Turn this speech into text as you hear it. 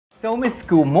So, Ms.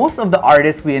 Kuh, most of the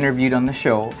artists we interviewed on the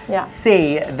show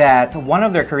say that one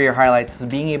of their career highlights was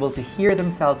being able to hear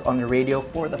themselves on the radio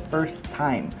for the first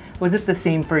time. Was it the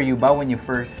same for you, Ba, when you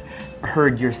first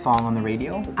heard your song on the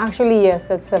radio? Actually, yes.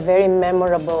 That's a very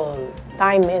memorable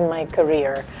time in my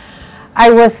career.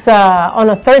 I was on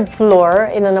a third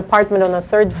floor, in an apartment on a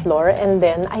third floor, and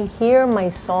then I hear my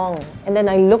song. And then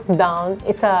I look down,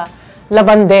 it's a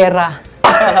lavandera.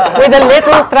 With a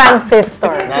little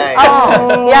transistor. Nice.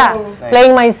 Oh, yeah. Nice.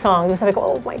 Playing my song. Sabi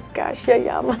ko, oh my gosh,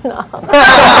 yayaman na ako.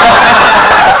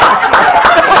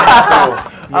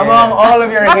 Among all of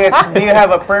your hits, do you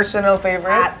have a personal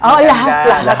favorite? Oh,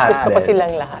 lahat. Gusto ko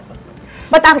silang lahat.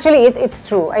 But actually, it's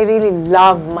true. I really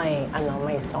love my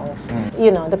songs.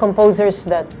 You know, the composers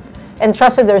that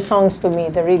entrusted their songs to me,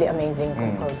 they're really amazing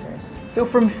composers. So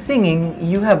from singing,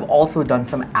 you have also done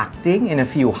some acting in a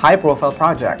few high-profile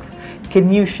projects.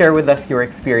 Can you share with us your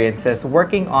experiences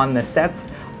working on the sets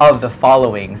of the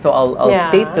following? So I'll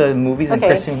state the movies, and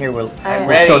Christian here will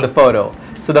show the photo.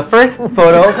 So the first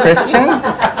photo, Christian.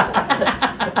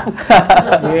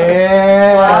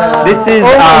 Yeah. This is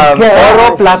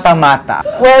Oro Plata Mata.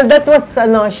 Well, that was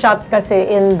shot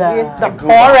kasi in the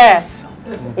forest.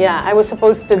 Yeah, I was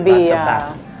supposed to be...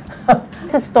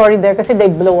 It's a story there kasi they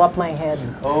blow up my head.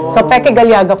 So Peke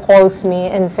Galiaga calls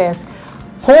me and says,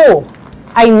 "Ho,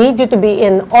 I need you to be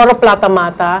in Oro Plata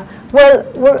Mata. Well,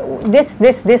 this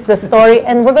the story,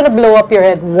 and we're gonna blow up your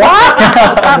head." What?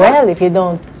 Well, if you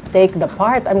don't take the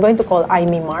part, I'm going to call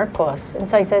Amy Marcos. And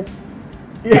so I said,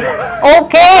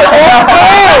 okay.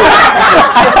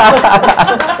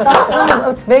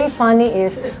 What's very funny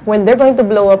is when they're going to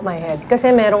blow up my head,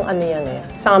 kasi merong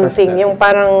something, yung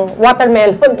parang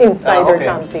watermelon inside or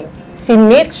something. Si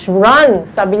Mitch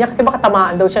runs. Sabi niya kasi baka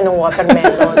tamaan daw siya ng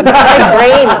watermelon.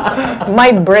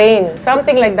 My brain,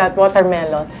 something like that,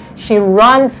 watermelon. She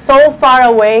runs so far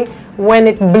away. When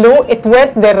it blew, it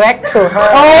went direct to her.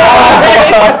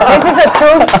 This is a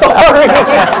true story.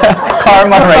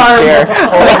 Karma right there.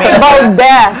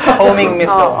 Valdez. Homing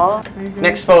missile.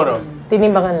 Next photo.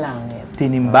 Tinimbang ang langit.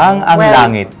 Tinimbang ang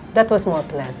langit. That was more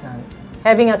pleasant.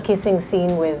 Having a kissing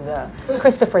scene with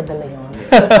Christopher De Leon.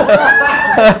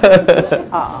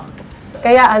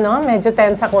 Kaya medyo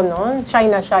tense ako noon. Shy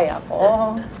na shy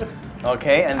ako.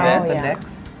 Okay, and then the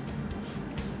next?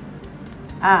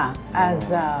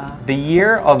 The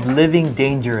Year of Living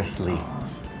Dangerously.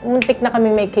 Muntik na kami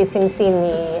may kissing scene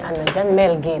ni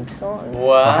Mel Gibson.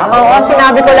 Wow. Oo,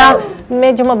 sinabi ko lang,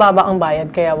 medyo mababa ang bayad,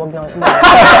 kaya wag na.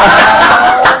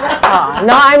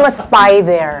 No, I'm a spy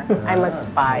there. I'm a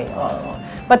spy.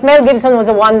 But Mel Gibson was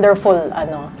a wonderful,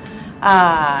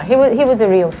 he was a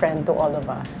real friend to all of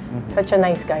us. Such a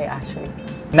nice guy, actually.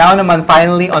 Now naman,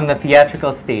 finally on the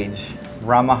theatrical stage,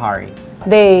 Ramahari.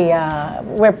 They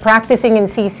were practicing in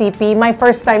CCP. My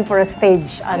first time for a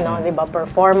stage,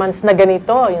 performance na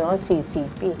ganito,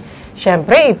 CCP.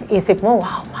 Siyempre, isip mo,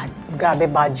 wow, grabe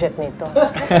budget nito.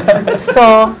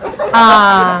 So,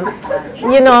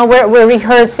 we're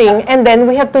rehearsing, and then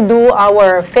we have to do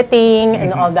our fitting and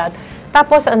all that.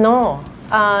 Tapos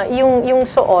yung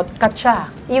suot, katsa.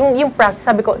 Yung practice,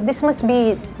 sabi ko, this must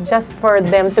be just for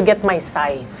them to get my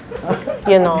size.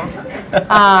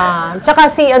 Tsaka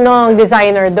si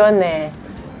designer doon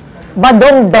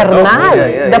Badong Bernal.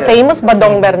 The famous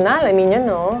Badong Bernal. I mean,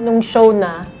 nung show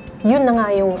na, yun na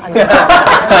nga yung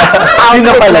yun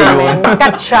na pala yun.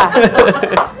 Katsa.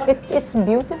 It's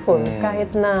beautiful.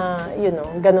 Kahit na,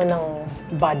 ganun ang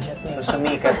budget nila. So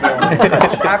sumikat yun.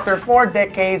 After 4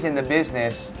 decades in the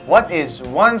business, what is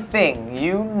one thing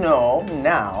you know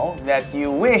now that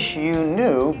you wish you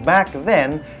knew back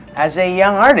then as a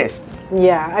young artist?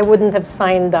 Yeah, I wouldn't have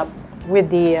signed up with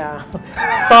the,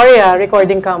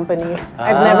 recording companies.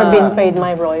 I've never been paid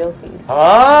my royalties.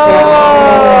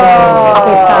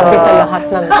 Pakisabi sa lahat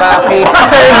ng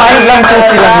Mind lang po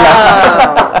silang lahat.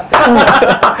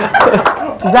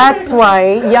 That's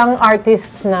why young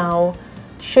artists now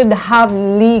should have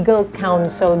legal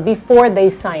counsel before they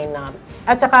sign up.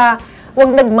 At saka, wag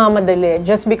nagmamadali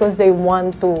just because they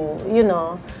want to,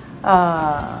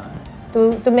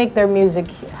 to make their music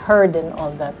heard and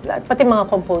all that. Pati mga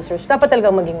composers, dapat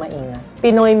talaga maging maingat.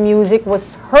 Pinoy music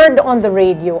was heard on the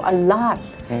radio a lot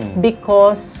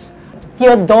because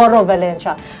Teodoro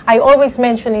Valencia. I always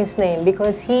mention his name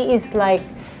because he is like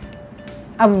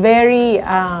a very,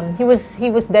 he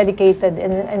was dedicated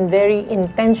and very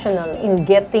intentional in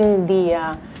getting the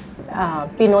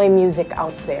Pinoy music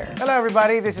out there. Hello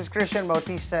everybody, this is Christian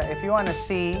Bautista. If you want to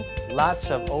see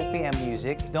lots of OPM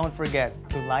music, don't forget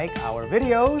to like our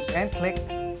videos and click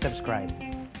subscribe.